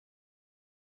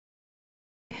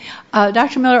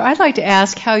Dr. Miller, I'd like to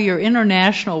ask how your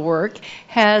international work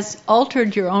has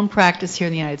altered your own practice here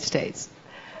in the United States.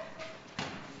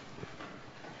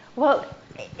 Well,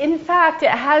 in fact,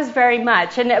 it has very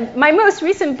much. And my most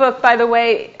recent book, by the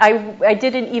way, I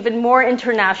did an even more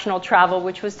international travel,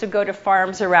 which was to go to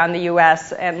farms around the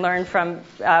U.S. and learn from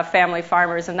family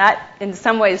farmers. And that, in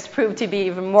some ways, proved to be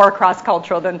even more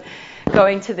cross-cultural than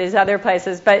going to these other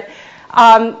places. But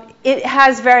it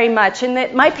has very much. And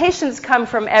that my patients come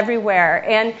from everywhere.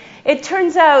 And it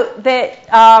turns out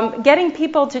that getting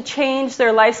people to change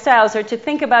their lifestyles or to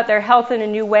think about their health in a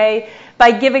new way by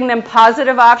giving them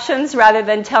positive options rather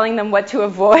than telling them what to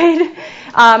avoid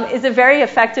is a very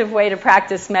effective way to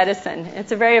practice medicine.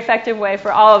 It's a very effective way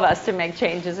for all of us to make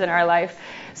changes in our life.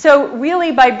 So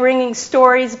really by bringing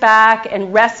stories back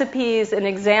and recipes and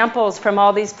examples from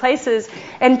all these places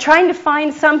and trying to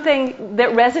find something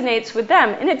that resonates with them.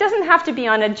 And it doesn't have to be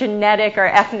on a genetic or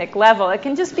ethnic level. It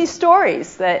can just be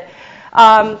stories that...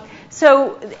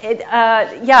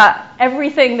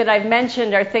 everything that I've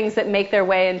mentioned are things that make their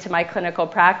way into my clinical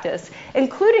practice,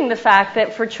 including the fact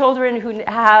that for children who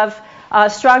have a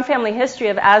strong family history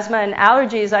of asthma and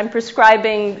allergies, I'm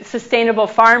prescribing sustainable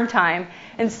farm time.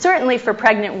 And certainly for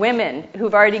pregnant women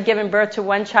who've already given birth to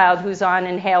one child who's on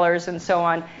inhalers and so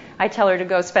on, I tell her to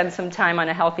go spend some time on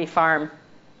a healthy farm.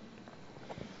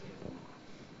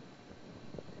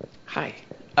 Hi.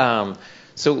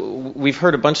 So we've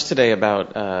heard a bunch today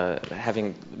about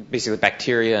having basically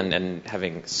bacteria and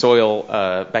having soil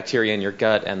bacteria in your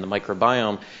gut and the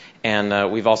microbiome.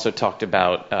 And we've also talked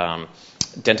about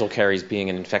dental caries being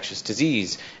an infectious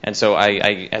disease. And so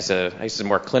this is a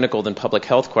more clinical than public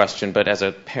health question, but as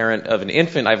a parent of an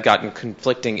infant, I've gotten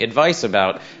conflicting advice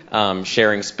about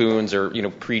sharing spoons or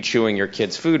pre-chewing your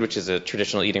kid's food, which is a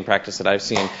traditional eating practice that I've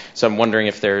seen. So I'm wondering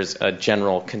if there's a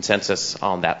general consensus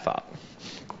on that thought.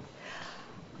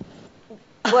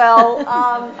 Well,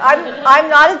 I'm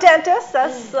not a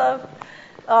dentist.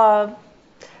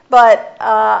 But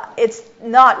it's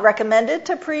not recommended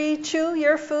to pre-chew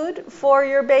your food for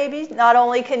your baby. Not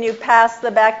only can you pass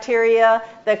the bacteria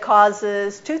that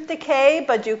causes tooth decay,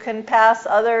 but you can pass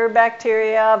other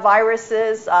bacteria,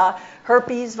 viruses.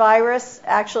 Herpes virus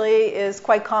actually is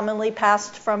quite commonly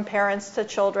passed from parents to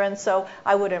children, so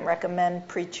I wouldn't recommend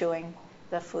pre-chewing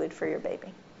the food for your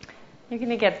baby. You're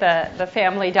going to get the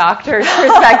family doctor's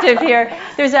perspective here.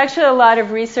 There's actually a lot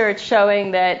of research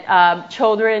showing that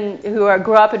children who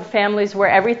grow up in families where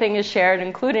everything is shared,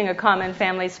 including a common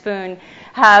family spoon,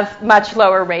 have much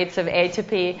lower rates of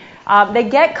atopy. They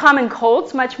get common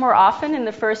colds much more often in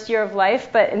the first year of life,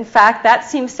 but in fact that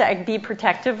seems to be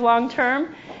protective long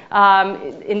term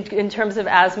in terms of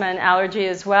asthma and allergy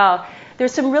as well.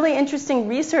 There's some really interesting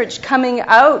research coming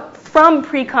out from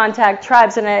pre-contact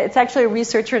tribes, and it's actually a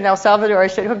researcher in El Salvador I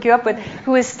should hook you up with,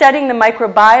 who is studying the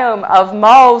microbiome of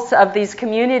mouths of these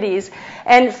communities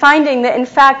and finding that, in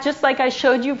fact, just like I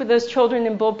showed you for those children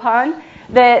in Bulpan,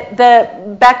 that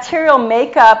the bacterial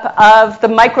makeup of the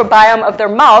microbiome of their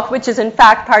mouth, which is in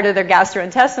fact part of their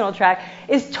gastrointestinal tract,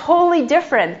 is totally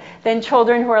different than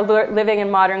children who are living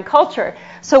in modern culture.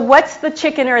 So what's the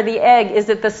chicken or the egg? Is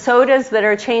it the sodas that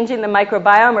are changing the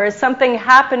microbiome, or is something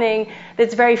happening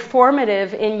that's very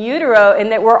formative in utero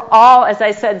and that we're all, as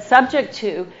I said, subject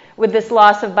to with this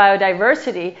loss of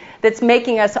biodiversity that's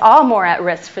making us all more at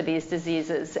risk for these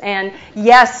diseases? And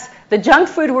yes, the junk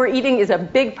food we're eating is a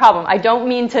big problem. I don't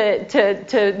mean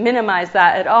to minimize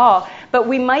that at all, but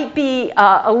we might be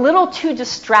a little too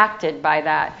distracted by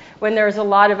that when there's a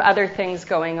lot of other things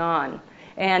going on.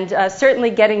 And certainly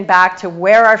getting back to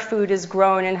where our food is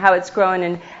grown and how it's grown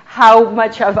and how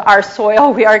much of our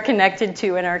soil we are connected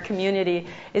to in our community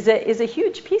is a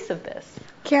huge piece of this.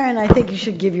 Karen, I think you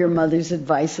should give your mother's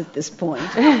advice at this point.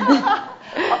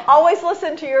 Always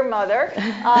listen to your mother.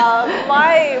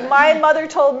 My mother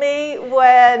told me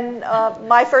when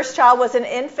my first child was an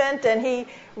infant and he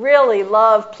really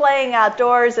loved playing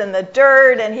outdoors in the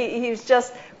dirt, and he was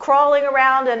just crawling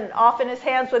around, and often his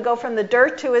hands would go from the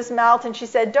dirt to his mouth, and she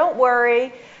said, "Don't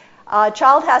worry, a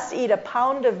child has to eat a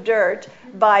pound of dirt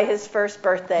by his first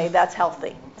birthday. That's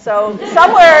healthy." So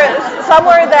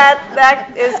somewhere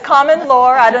that is common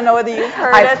lore. I don't know whether you've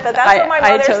heard it, but that's what my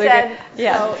mother said.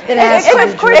 Yeah. So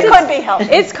it could be healthy.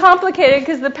 It's complicated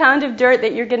because the pound of dirt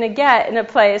that you're going to get in a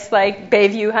place like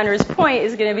Bayview Hunters Point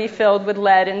is going to be filled with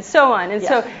lead and so on. And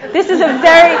so this is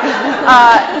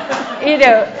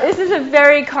a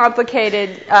very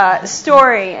complicated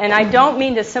story, and I don't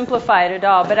mean to simplify it at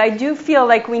all, but I do feel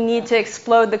like we need to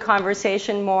explode the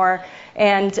conversation more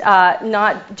and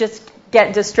not just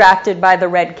get distracted by the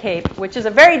red cape, which is a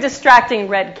very distracting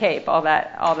red cape, all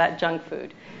that junk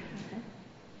food.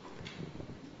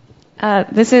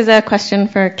 This is a question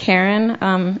for Karen,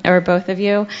 or both of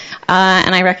you.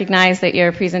 And I recognize that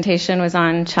your presentation was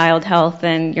on child health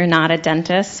and you're not a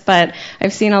dentist, but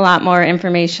I've seen a lot more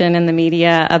information in the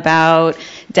media about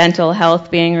dental health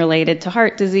being related to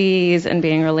heart disease and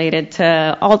being related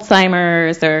to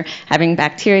Alzheimer's or having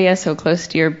bacteria so close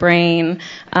to your brain.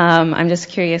 I'm just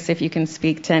curious if you can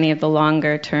speak to any of the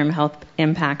longer-term health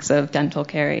impacts of dental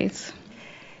caries.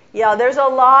 Yeah, there's a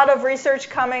lot of research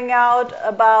coming out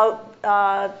about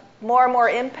more and more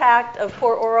impact of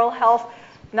poor oral health,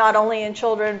 not only in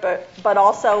children but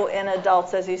also in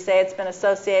adults. As you say, it's been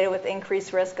associated with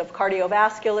increased risk of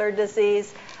cardiovascular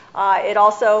disease. It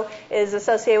also is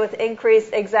associated with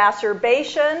increased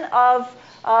exacerbation of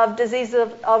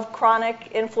diseases of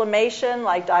chronic inflammation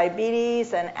like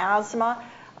diabetes and asthma.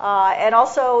 And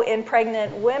also in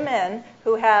pregnant women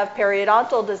who have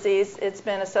periodontal disease, it's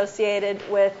been associated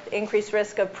with increased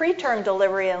risk of preterm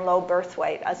delivery and low birth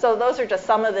weight. So those are just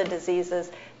some of the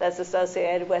diseases that's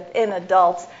associated with in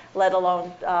adults, let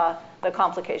alone the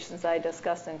complications that I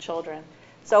discussed in children.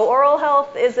 So oral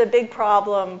health is a big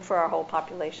problem for our whole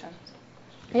population.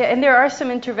 Yeah, and there are some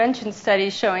intervention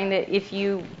studies showing that if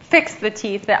you fix the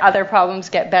teeth, that other problems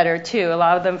get better too. A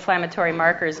lot of the inflammatory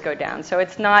markers go down. So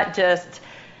it's not just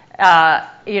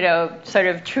sort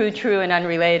of true and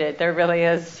unrelated. There really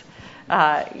is,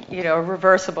 a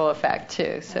reversible effect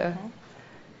too. So,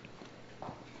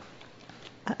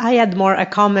 I had more a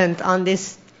comment on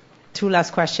this two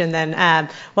last question then.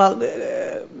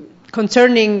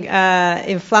 Concerning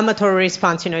inflammatory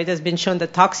response, it has been shown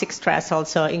that toxic stress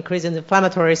also increases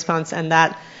inflammatory response, and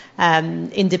that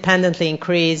independently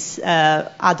increase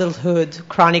adulthood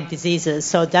chronic diseases.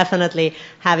 So definitely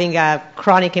having a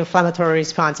chronic inflammatory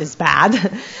response is bad.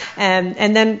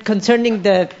 And then concerning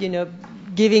the,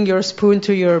 giving your spoon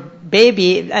to your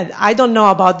baby, I don't know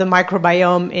about the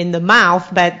microbiome in the mouth,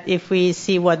 but if we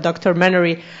see what Dr.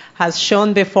 Menery has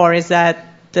shown before is that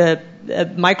the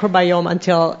microbiome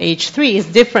until age 3 is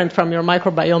different from your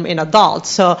microbiome in adults.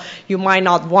 So you might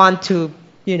not want to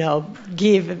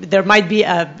there might be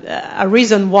a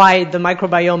reason why the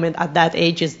microbiome at that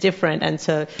age is different, and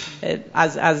so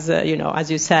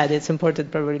as you said, it's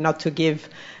important probably not to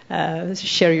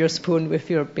share your spoon with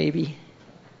your baby.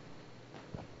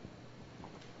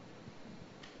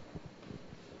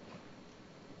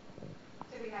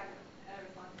 Do we have a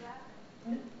response to that?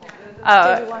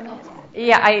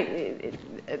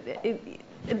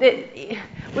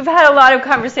 We've had a lot of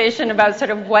conversation about sort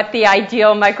of what the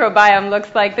ideal microbiome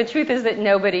looks like. The truth is that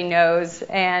nobody knows,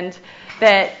 and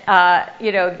that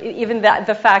even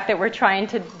the fact that we're trying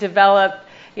to develop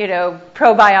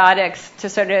probiotics to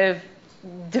sort of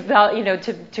develop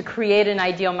to create an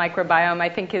ideal microbiome, I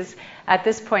think is at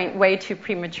this point way too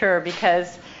premature,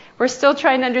 because we're still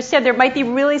trying to understand. There might be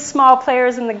really small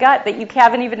players in the gut that you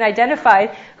haven't even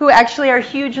identified who actually are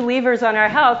huge levers on our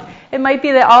health. It might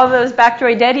be that all of those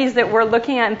Bacteroidetes that we're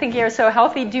looking at and thinking are so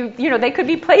healthy they could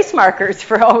be place markers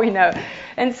for all we know.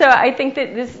 And so I think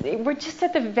that we're just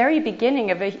at the very beginning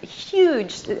of a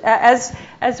huge, as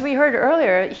we heard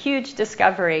earlier, huge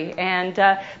discovery. And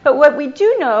but what we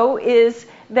do know is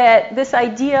that this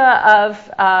idea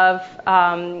of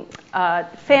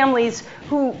families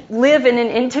who live in an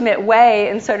intimate way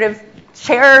and sort of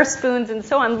share spoons and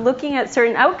so on, looking at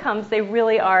certain outcomes, they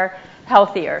really are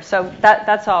healthier. So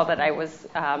that's all that I was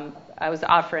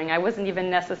offering. I wasn't even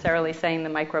necessarily saying the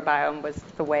microbiome was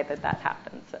the way that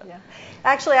happened. So. Yeah.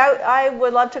 Actually, I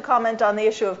would love to comment on the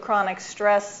issue of chronic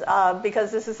stress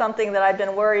because this is something that I've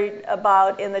been worried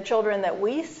about in the children that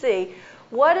we see.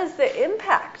 What is the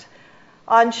impact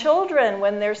on children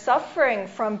when they're suffering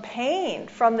from pain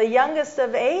from the youngest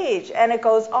of age? And it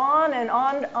goes on and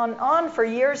on for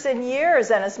years and years.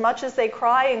 And as much as they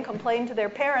cry and complain to their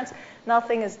parents,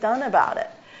 nothing is done about it.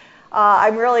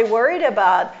 I'm really worried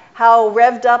about how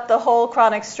revved up the whole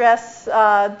chronic stress,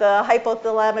 the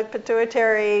hypothalamic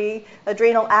pituitary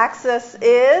adrenal axis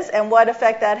is, and what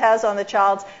effect that has on the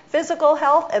child's physical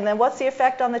health, and then what's the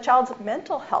effect on the child's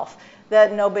mental health,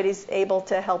 that nobody's able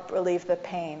to help relieve the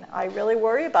pain. I really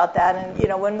worry about that. And,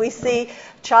 when we see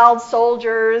child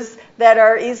soldiers that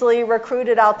are easily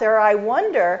recruited out there, I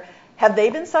wonder, have they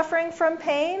been suffering from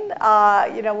pain?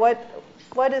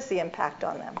 What is the impact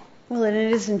on them? Well, and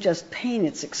it isn't just pain,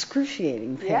 it's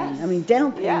excruciating pain. Yes. I mean,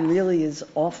 dental pain Yes. really is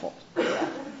awful.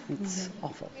 It's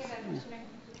awful.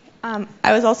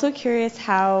 I was also curious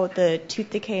how the tooth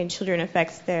decay in children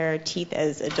affects their teeth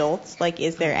as adults. Like,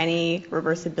 is there any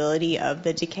reversibility of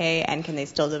the decay, and can they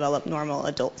still develop normal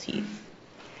adult teeth?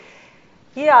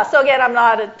 Yeah, so again, I'm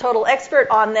not a total expert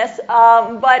on this,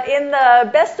 but in the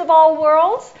best of all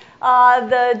worlds,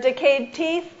 the decayed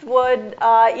teeth would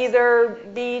either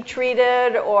be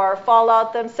treated or fall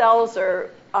out themselves or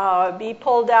be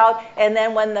pulled out. And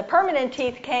then when the permanent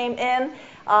teeth came in,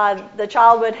 the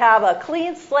child would have a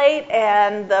clean slate,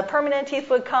 and the permanent teeth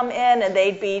would come in, and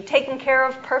they'd be taken care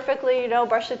of perfectly,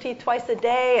 brush the teeth twice a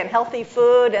day and healthy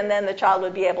food, and then the child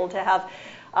would be able to have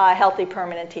healthy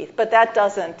permanent teeth. But that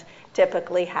doesn't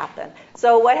typically happen.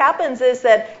 So what happens is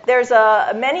that there's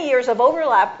many years of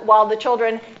overlap while the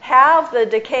children have the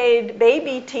decayed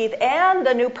baby teeth and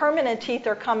the new permanent teeth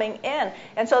are coming in.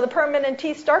 And so the permanent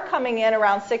teeth start coming in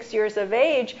around 6 years of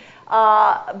age,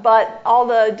 but all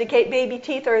the decayed baby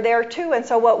teeth are there too. And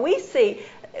so what we see,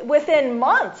 within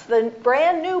months, the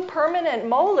brand new permanent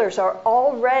molars are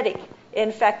already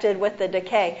infected with the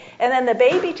decay. And then the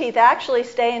baby teeth actually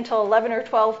stay until 11 or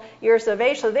 12 years of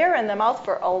age, so they're in the mouth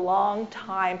for a long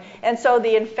time. And so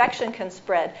the infection can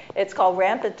spread. It's called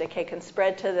rampant decay, can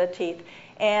spread to the teeth.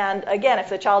 And again, if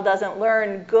the child doesn't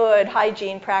learn good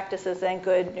hygiene practices and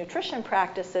good nutrition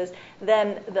practices,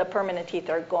 then the permanent teeth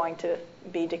are going to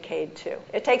be decayed too.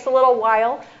 It takes a little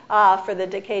while for the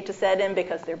decay to set in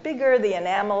because they're bigger, the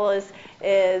enamel is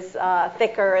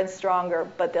thicker and stronger,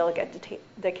 but they'll get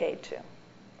decayed too.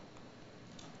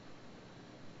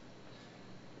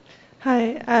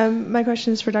 Hi, my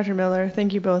question is for Dr. Miller.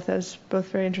 Thank you both, as both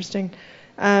very interesting.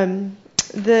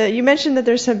 You mentioned that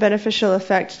there's some beneficial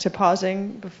effect to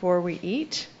pausing before we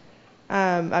eat.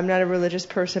 I'm not a religious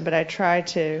person, but I try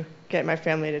to get my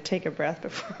family to take a breath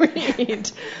before we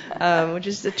eat, which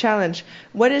is a challenge.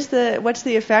 What's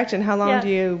the effect, and how long do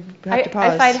you have to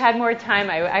pause? If I'd had more time,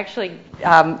 I actually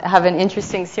have an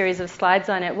interesting series of slides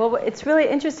on it. Well, it's really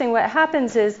interesting. What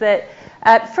happens is that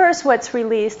at first what's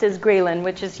released is ghrelin,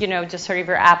 which is, just sort of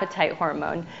your appetite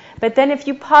hormone. But then if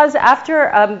you pause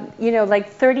after,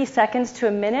 like 30 seconds to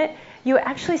a minute, you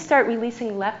actually start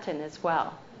releasing leptin as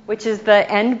well, which is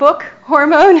the end book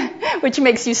hormone, which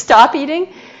makes you stop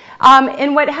eating.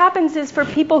 And what happens is for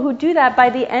people who do that, by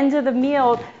the end of the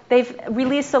meal, they've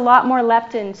released a lot more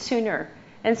leptin sooner.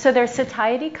 And so their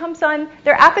satiety comes on,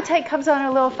 their appetite comes on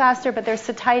a little faster, but their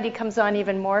satiety comes on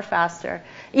even more faster.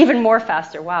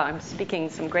 Wow, I'm speaking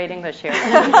some great English here.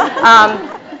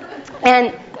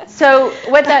 And so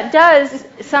what that does,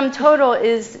 sum total,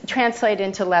 is translate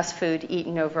into less food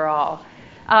eaten overall.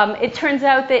 It turns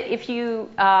out that if you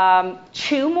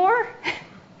chew more,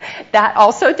 that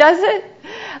also does it.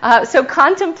 So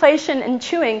contemplation and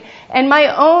chewing, and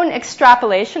my own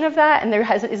extrapolation of that, and there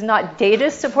is not data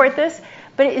to support this,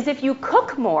 but is if you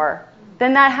cook more,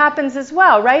 then that happens as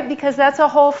well, right? Because that's a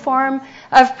whole form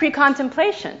of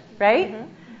pre-contemplation, right? Mm-hmm.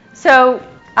 So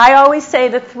I always say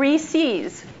the 3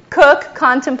 C's: cook,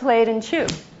 contemplate, and chew.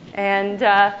 And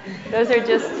those are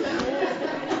just...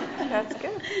 That's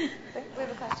good. We have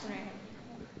a question right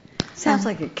here. Sounds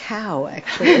like a cow,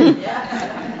 actually.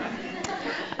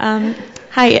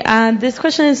 Hi, this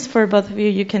question is for both of you.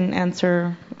 You can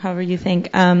answer however you think.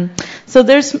 So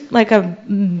there's like a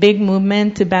big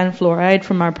movement to ban fluoride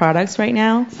from our products right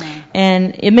now,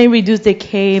 and it may reduce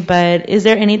decay, but is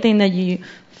there anything that you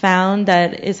found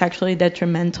that is actually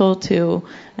detrimental to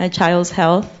a child's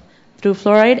health through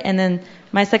fluoride? And then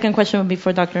my second question would be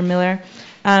for Dr. Miller.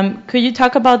 Could you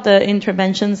talk about the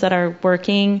interventions that are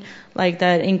working, like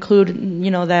that include,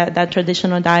 that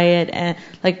traditional diet, and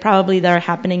like probably that are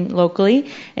happening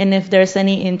locally, and if there's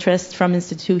any interest from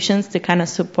institutions to kind of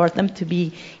support them to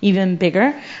be even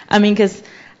bigger? I mean, because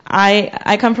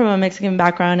I come from a Mexican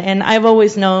background, and I've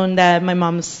always known that my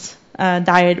mom's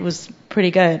diet was pretty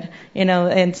good,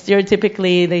 and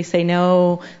stereotypically they say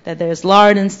no, that there's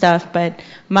lard and stuff, but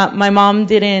my mom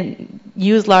didn't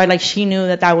use lard. Like, she knew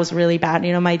that was really bad.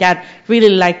 My dad really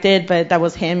liked it, but that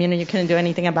was him, you couldn't do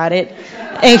anything about it.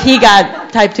 And he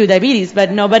got type 2 diabetes, but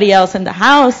nobody else in the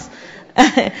house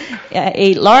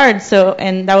ate lard. So,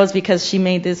 and that was because she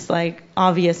made this like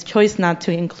obvious choice not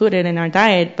to include it in our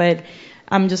diet. But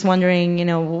I'm just wondering,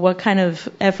 what kind of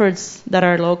efforts that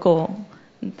are local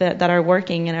that are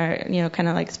working and are, kind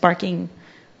of like sparking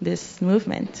this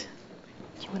movement.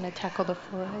 Do you want to tackle the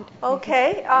fluoride?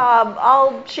 Okay,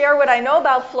 I'll share what I know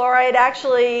about fluoride.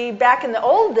 Actually, back in the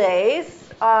old days,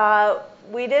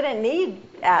 we didn't need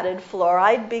added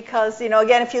fluoride because,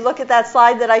 again, if you look at that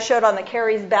slide that I showed on the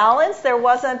caries balance, there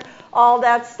wasn't all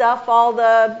that stuff, all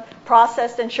the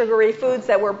processed and sugary foods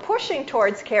that were pushing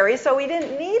towards caries, so we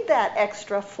didn't need that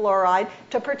extra fluoride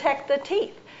to protect the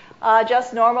teeth.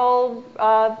 Just normal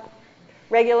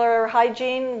regular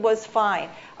hygiene was fine.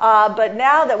 But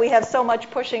now that we have so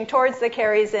much pushing towards the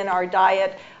caries in our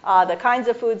diet, the kinds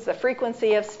of foods, the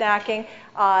frequency of snacking,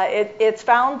 it's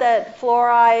found that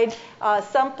fluoride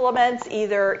supplements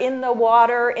either in the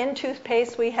water, in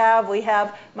toothpaste we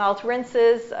have mouth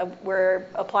rinses, we're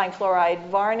applying fluoride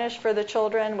varnish for the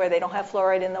children where they don't have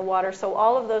fluoride in the water. So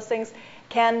all of those things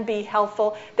can be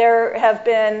helpful. There have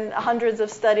been hundreds of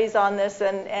studies on this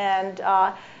and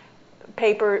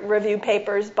review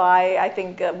papers by, I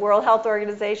think, World Health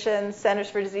Organization, Centers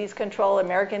for Disease Control,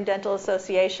 American Dental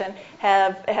Association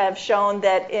have shown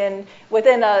that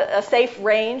within a safe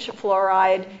range,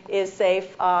 fluoride is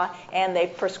safe, and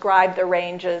they've prescribed the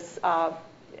ranges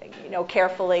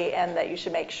carefully, and that you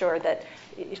should make sure that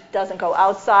it doesn't go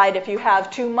outside. If you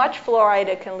have too much fluoride,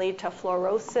 it can lead to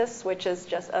fluorosis, which is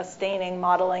just a staining,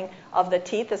 mottling of the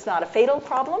teeth. It's not a fatal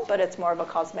problem, but it's more of a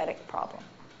cosmetic problem.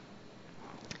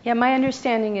 Yeah, my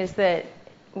understanding is that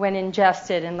when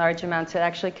ingested in large amounts, it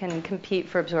actually can compete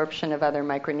for absorption of other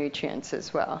micronutrients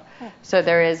as well. Yeah. So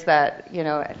there is that,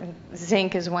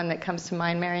 zinc is one that comes to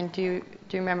mind. Marion, do you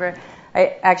remember?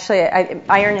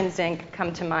 Iron and zinc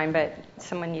come to mind, but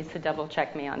someone needs to double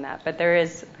check me on that. But I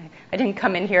didn't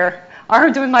come in here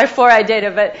armed with my fluoride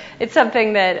data, but it's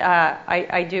something that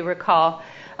I do recall.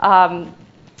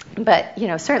 But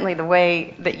certainly the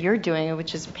way that you're doing it,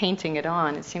 which is painting it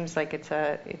on, it seems like it's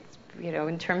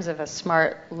in terms of a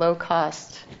smart,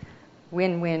 low-cost,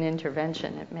 win-win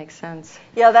intervention. It makes sense.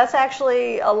 Yeah, that's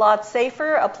actually a lot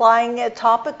safer. Applying it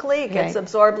topically, it gets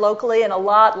absorbed locally, and a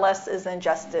lot less is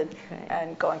ingested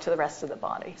and going to the rest of the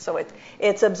body. So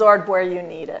it's absorbed where you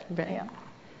need it. Right. Yeah.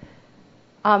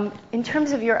 In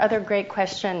terms of your other great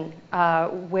question,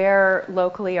 where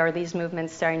locally are these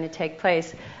movements starting to take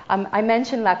place? I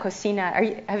mentioned La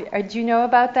Cocina. Do you know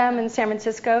about them in San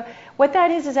Francisco? What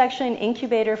that is actually an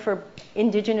incubator for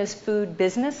indigenous food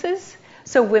businesses.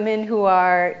 So women who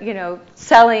are,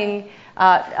 selling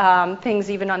things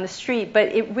even on the street,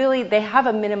 but they have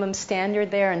a minimum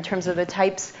standard there in terms of the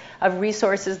types of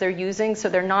resources they're using. So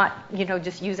they're not,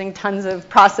 just using tons of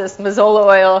processed mazola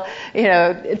oil,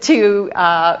 to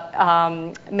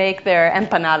make their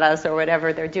empanadas or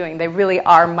whatever they're doing. They really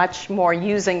are much more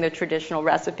using the traditional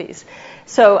recipes.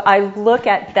 So I look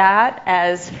at that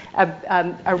as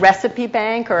a recipe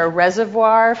bank or a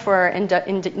reservoir for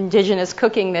indigenous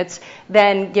cooking that's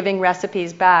then giving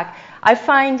recipes back. I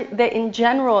find that in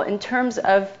general, in terms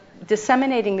of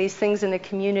disseminating these things in the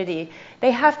community, they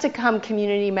have to come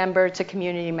community member to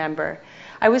community member.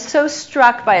 I was so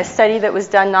struck by a study that was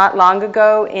done not long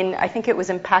ago I think it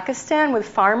was in Pakistan with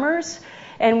farmers,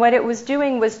 and what it was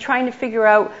doing was trying to figure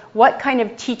out what kind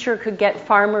of teacher could get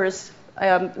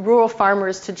rural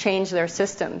farmers to change their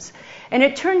systems. And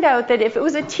it turned out that if it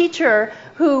was a teacher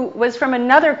who was from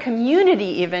another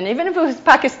community even if it was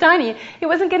Pakistani, it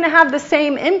wasn't going to have the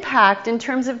same impact in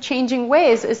terms of changing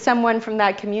ways as someone from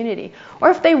that community. Or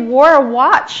if they wore a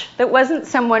watch that wasn't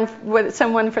someone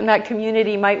from that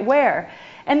community might wear.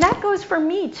 And that goes for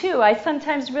me, too. I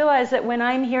sometimes realize that when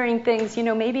I'm hearing things,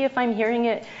 maybe if I'm hearing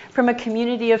it from a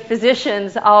community of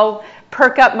physicians, I'll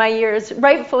perk up my ears,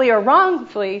 rightfully or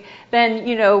wrongfully,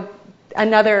 than,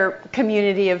 another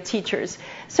community of teachers.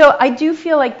 So I do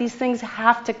feel like these things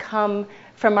have to come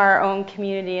from our own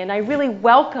community, and I really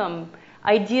welcome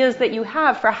ideas that you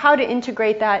have for how to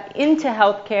integrate that into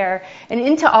healthcare and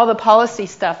into all the policy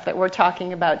stuff that we're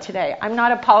talking about today. I'm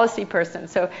not a policy person,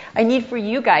 so I need for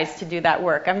you guys to do that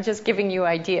work. I'm just giving you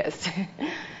ideas.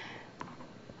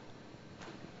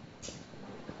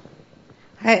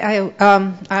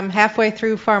 I'm halfway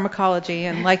through pharmacology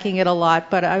and liking it a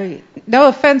lot, but no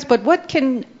offense, but what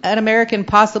can an American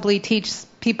possibly teach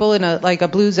people in a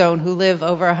blue zone who live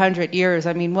over 100 years?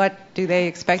 I mean, what do they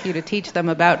expect you to teach them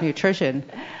about nutrition?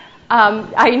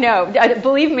 I know.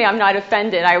 Believe me, I'm not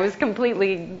offended. I was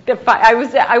completely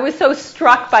I was so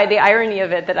struck by the irony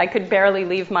of it that I could barely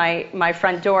leave my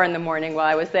front door in the morning while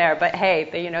I was there. But hey,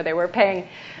 they were paying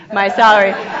my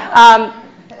salary.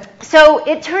 So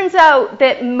it turns out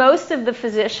that most of the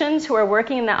physicians who are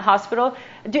working in that hospital,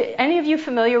 any of you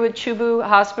familiar with Chubu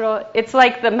Hospital? It's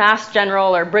like the Mass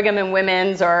General or Brigham and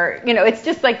Women's, or, it's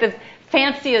just like the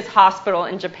fanciest hospital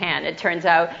in Japan, it turns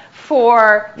out,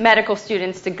 for medical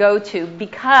students to go to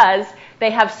because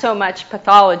they have so much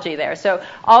pathology there. So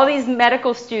all these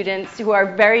medical students who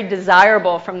are very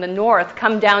desirable from the north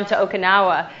come down to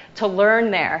Okinawa to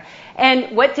learn there.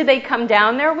 And what do they come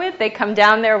down there with? They come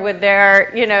down there with their,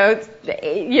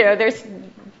 there's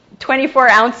 24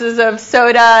 ounces of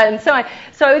soda and so on.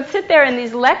 So I would sit there in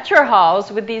these lecture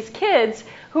halls with these kids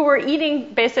who were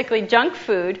eating basically junk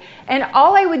food. And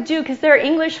all I would do, because their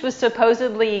English was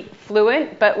supposedly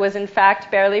fluent but was in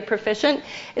fact barely proficient,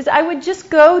 is I would just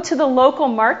go to the local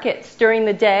markets during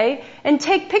the day and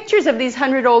take pictures of these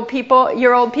 100-year-old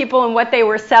people and what they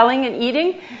were selling and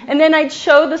eating. And then I'd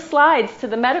show the slides to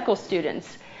the medical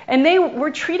students. And they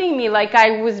were treating me like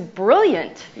I was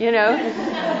brilliant,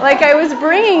 like I was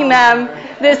bringing them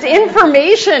this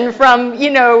information from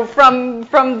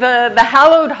the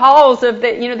hallowed halls of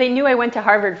the, they knew I went to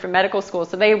Harvard for medical school,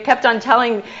 so they kept on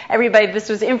telling everybody this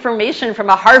was information from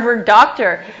a Harvard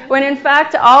doctor, when in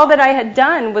fact all that I had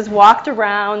done was walked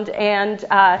around and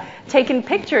taken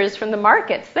pictures from the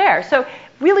markets there. So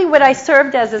really what I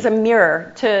served as is a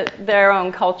mirror to their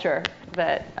own culture.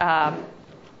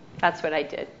 That's what I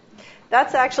did.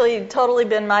 That's actually totally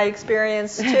been my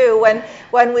experience too.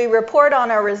 When we report on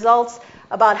our results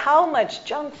about how much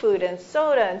junk food and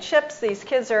soda and chips these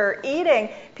kids are eating,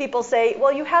 people say,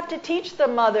 well, you have to teach the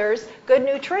mothers good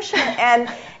nutrition. And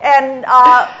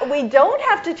we don't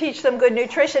have to teach them good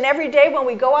nutrition. Every day when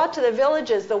we go out to the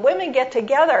villages, the women get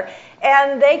together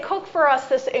and they cook for us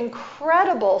this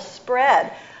incredible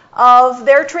spread of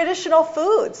their traditional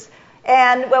foods.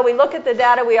 And when we look at the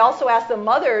data, we also ask the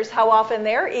mothers how often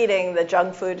they're eating the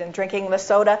junk food and drinking the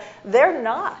soda. They're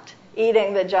not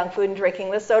eating the junk food and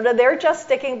drinking the soda. They're just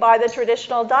sticking by the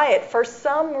traditional diet. For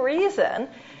some reason,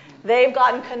 they've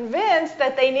gotten convinced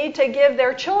that they need to give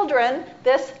their children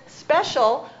this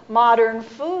special modern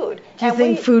food. Do you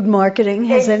think food marketing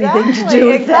has anything to do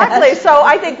with that? Exactly. So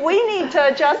I think we need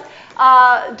to just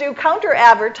do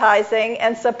counter-advertising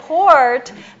and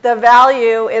support the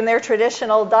value in their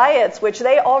traditional diets, which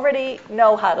they already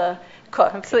know how to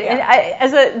cook. Absolutely.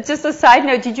 And just a side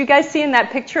note, did you guys see in that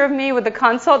picture of me with the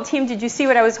consult team, did you see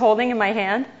what I was holding in my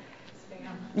hand? Spam.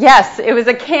 Yes, it was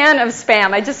a can of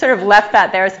Spam. I just sort of left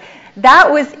that there.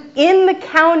 That was in the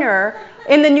counter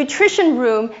in the nutrition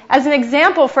room as an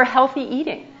example for healthy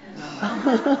eating.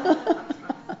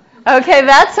 Okay,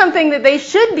 that's something that they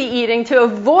should be eating to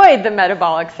avoid the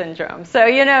metabolic syndrome.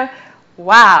 So,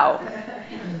 wow.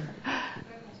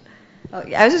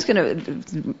 I was just going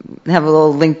to have a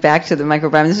little link back to the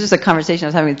microbiome. This is just a conversation I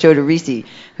was having with Joe DeRisi,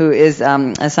 who is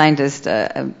a scientist,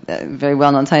 a very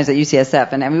well-known scientist at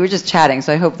UCSF, and we were just chatting,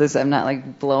 so I hope I'm not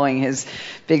like blowing his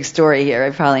big story here. I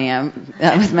probably am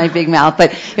with my big mouth,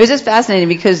 but it was just fascinating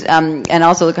because, and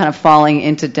also kind of falling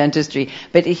into dentistry,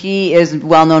 but he is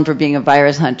well known for being a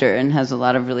virus hunter and has a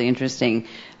lot of really interesting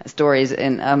stories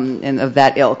of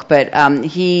that ilk. But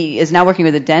he is now working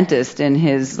with a dentist in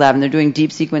his lab, and they're doing deep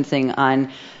sequencing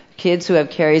on kids who have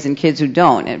caries and kids who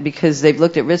don't, because they've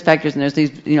looked at risk factors, and there's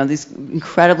these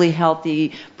incredibly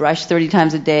healthy, brush 30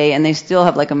 times a day, and they still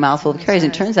have like a mouthful of caries.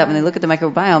 And it turns out when they look at the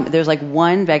microbiome, there's like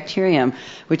one bacterium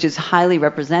which is highly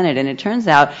represented, and it turns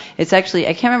out it's actually,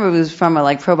 I can't remember if it was from a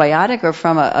like probiotic or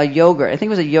from a yogurt. I think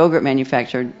it was a yogurt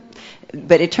manufacturer.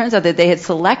 But it turns out that they had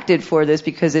selected for this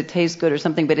because it tastes good or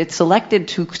something, but it's selected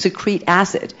to secrete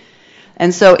acid.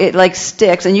 And so it like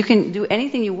sticks, and you can do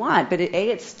anything you want, but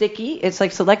it's sticky. It's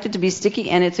like selected to be sticky,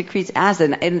 and it secretes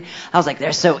acid. And I was like,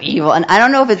 they're so evil. And I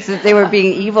don't know if it's that they were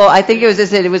being evil. I think it was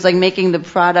just that it was like making the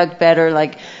product better,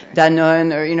 like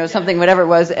Danone or something, whatever it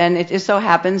was. And it just so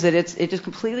happens that it just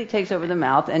completely takes over the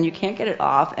mouth, and you can't get it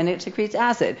off, and it secretes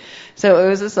acid. So it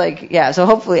was just like, yeah. So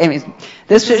hopefully,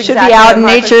 this should be out in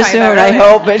nature soon, I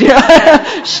hope. But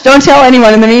don't tell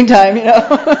anyone in the meantime,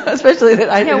 especially that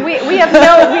I. We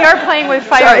are playing with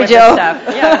fire. Sorry, with Joe. This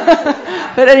stuff.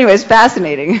 Yeah. But anyways,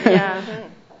 fascinating. Yeah.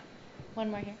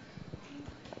 One more here.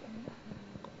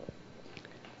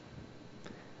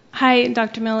 Hi,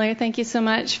 Dr. Miller. Thank you so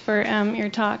much for your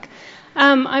talk.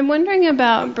 I'm wondering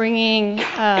about bringing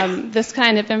this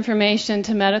kind of information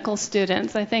to medical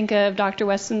students. I think of Dr.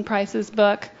 Weston Price's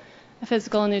book,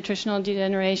 Physical and Nutritional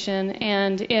Degeneration,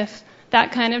 and if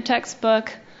that kind of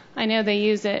textbook, I know they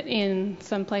use it in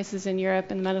some places in Europe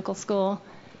in medical school,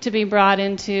 to be brought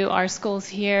into our schools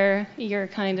here, your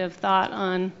kind of thought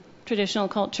on traditional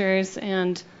cultures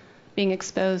and being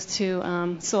exposed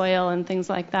to soil and things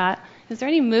like that. Is there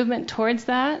any movement towards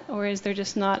that, or is there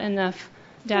just not enough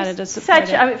data to support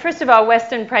it? First of all,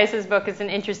 Weston Price's book is an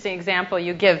interesting example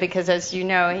you give because, as you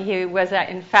know, he was,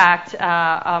 in fact,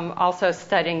 also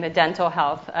studying the dental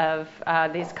health of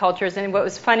these cultures. And what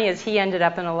was funny is he ended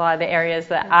up in a lot of the areas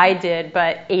that I did,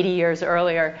 but 80 years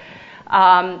earlier.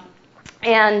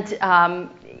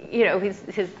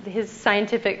 His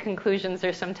scientific conclusions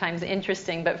are sometimes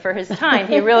interesting, but for his time,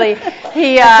 he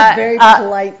That's a very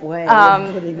polite way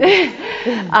of putting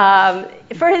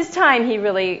it. For his time, he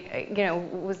really,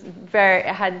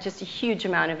 had just a huge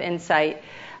amount of insight.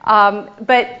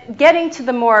 But getting to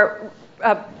the more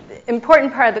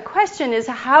important part of the question is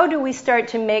how do we start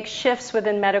to make shifts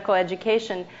within medical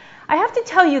education? I have to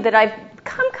tell you that I've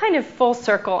come kind of full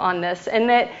circle on this, and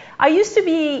that I used to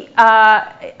be,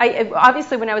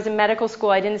 obviously when I was in medical school,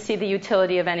 I didn't see the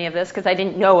utility of any of this because I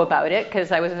didn't know about it,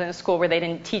 because I was in a school where they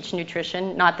didn't teach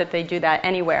nutrition, not that they do that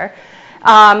anywhere.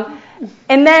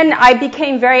 And then I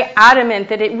became very adamant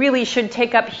that it really should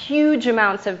take up huge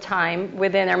amounts of time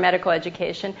within our medical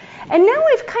education. And now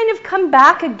I've kind of come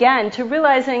back again to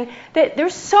realizing that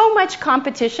there's so much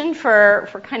competition for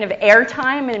kind of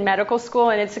airtime in medical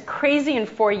school, and it's crazy in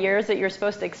 4 years that you're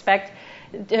supposed to expect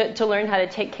to learn how to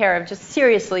take care of just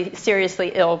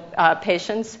seriously ill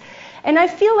patients. And I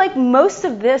feel like most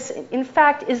of this, in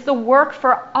fact, is the work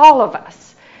for all of us.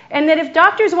 And that if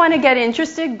doctors want to get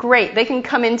interested, great, they can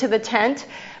come into the tent.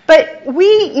 But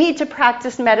we need to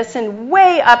practice medicine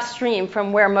way upstream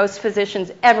from where most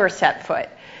physicians ever set foot,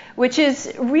 which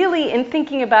is really in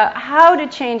thinking about how to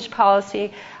change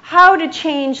policy, how to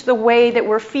change the way that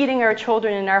we're feeding our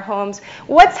children in our homes,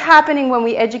 what's happening when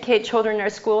we educate children in our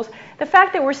schools, the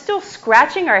fact that we're still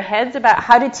scratching our heads about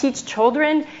how to teach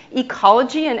children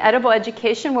ecology and edible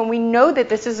education when we know that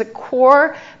this is a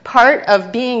core part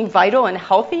of being vital and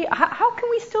healthy. How can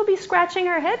we still be scratching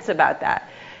our heads about that?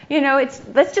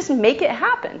 Let's just make it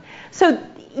happen. So,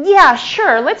 yeah,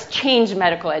 sure, let's change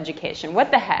medical education.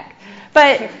 What the heck?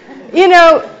 But,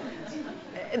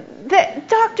 the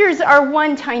doctors are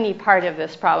one tiny part of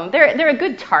this problem. They're a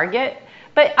good target,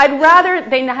 but I'd rather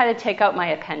they know how to take out my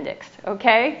appendix,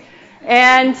 okay?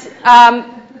 And,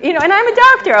 and I'm a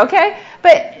doctor, okay?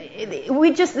 But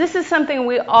this is something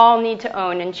we all need to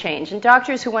own and change. And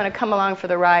doctors who want to come along for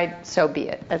the ride, so be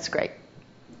it. That's great.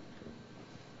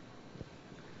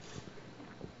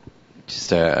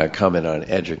 Just a comment on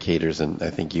educators, and I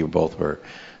think you both were,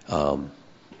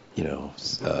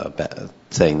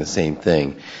 saying the same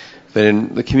thing. But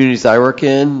in the communities I work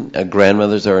in,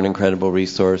 grandmothers are an incredible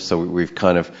resource. So we've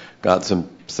kind of got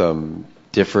some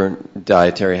different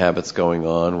dietary habits going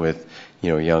on with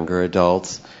younger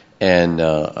adults, and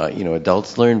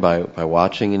adults learn by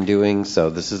watching and doing. So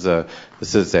this is a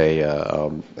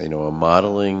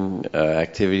modeling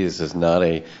activity. This is not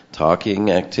a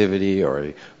talking activity or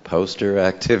a poster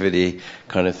activity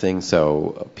kind of thing.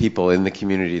 So people in the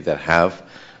community that have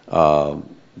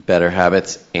better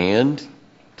habits and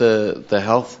the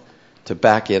health to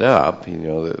back it up,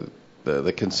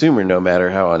 the consumer, no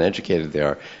matter how uneducated they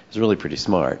are, is really pretty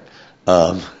smart.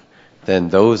 Then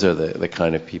those are the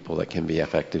kind of people that can be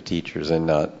effective teachers and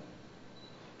not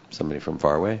somebody from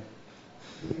far away.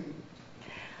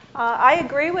 I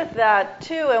agree with that,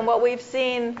 too. And what we've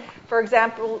seen, for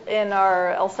example, in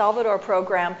our El Salvador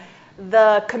program,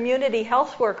 the community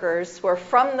health workers were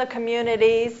from the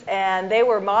communities, and they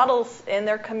were models in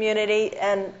their community.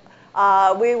 And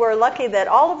we were lucky that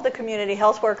all of the community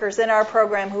health workers in our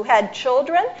program who had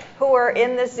children who were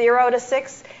in the 0 to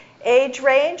 6 age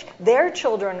range, their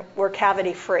children were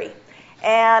cavity-free.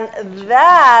 And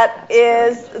that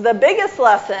is the biggest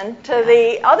lesson to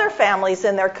the other families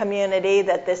in their community,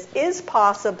 that this is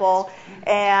possible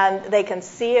and they can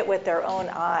see it with their own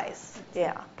eyes.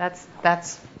 Yeah.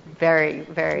 That's very,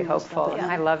 very hopeful. Yeah.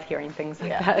 And I love hearing things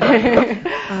like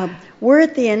that. We're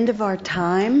at the end of our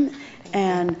time,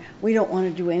 and we don't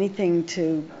want to do anything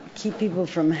to keep people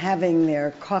from having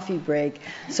their coffee break.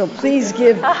 So please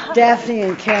give Daphne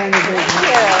and Karen a big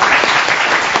hand.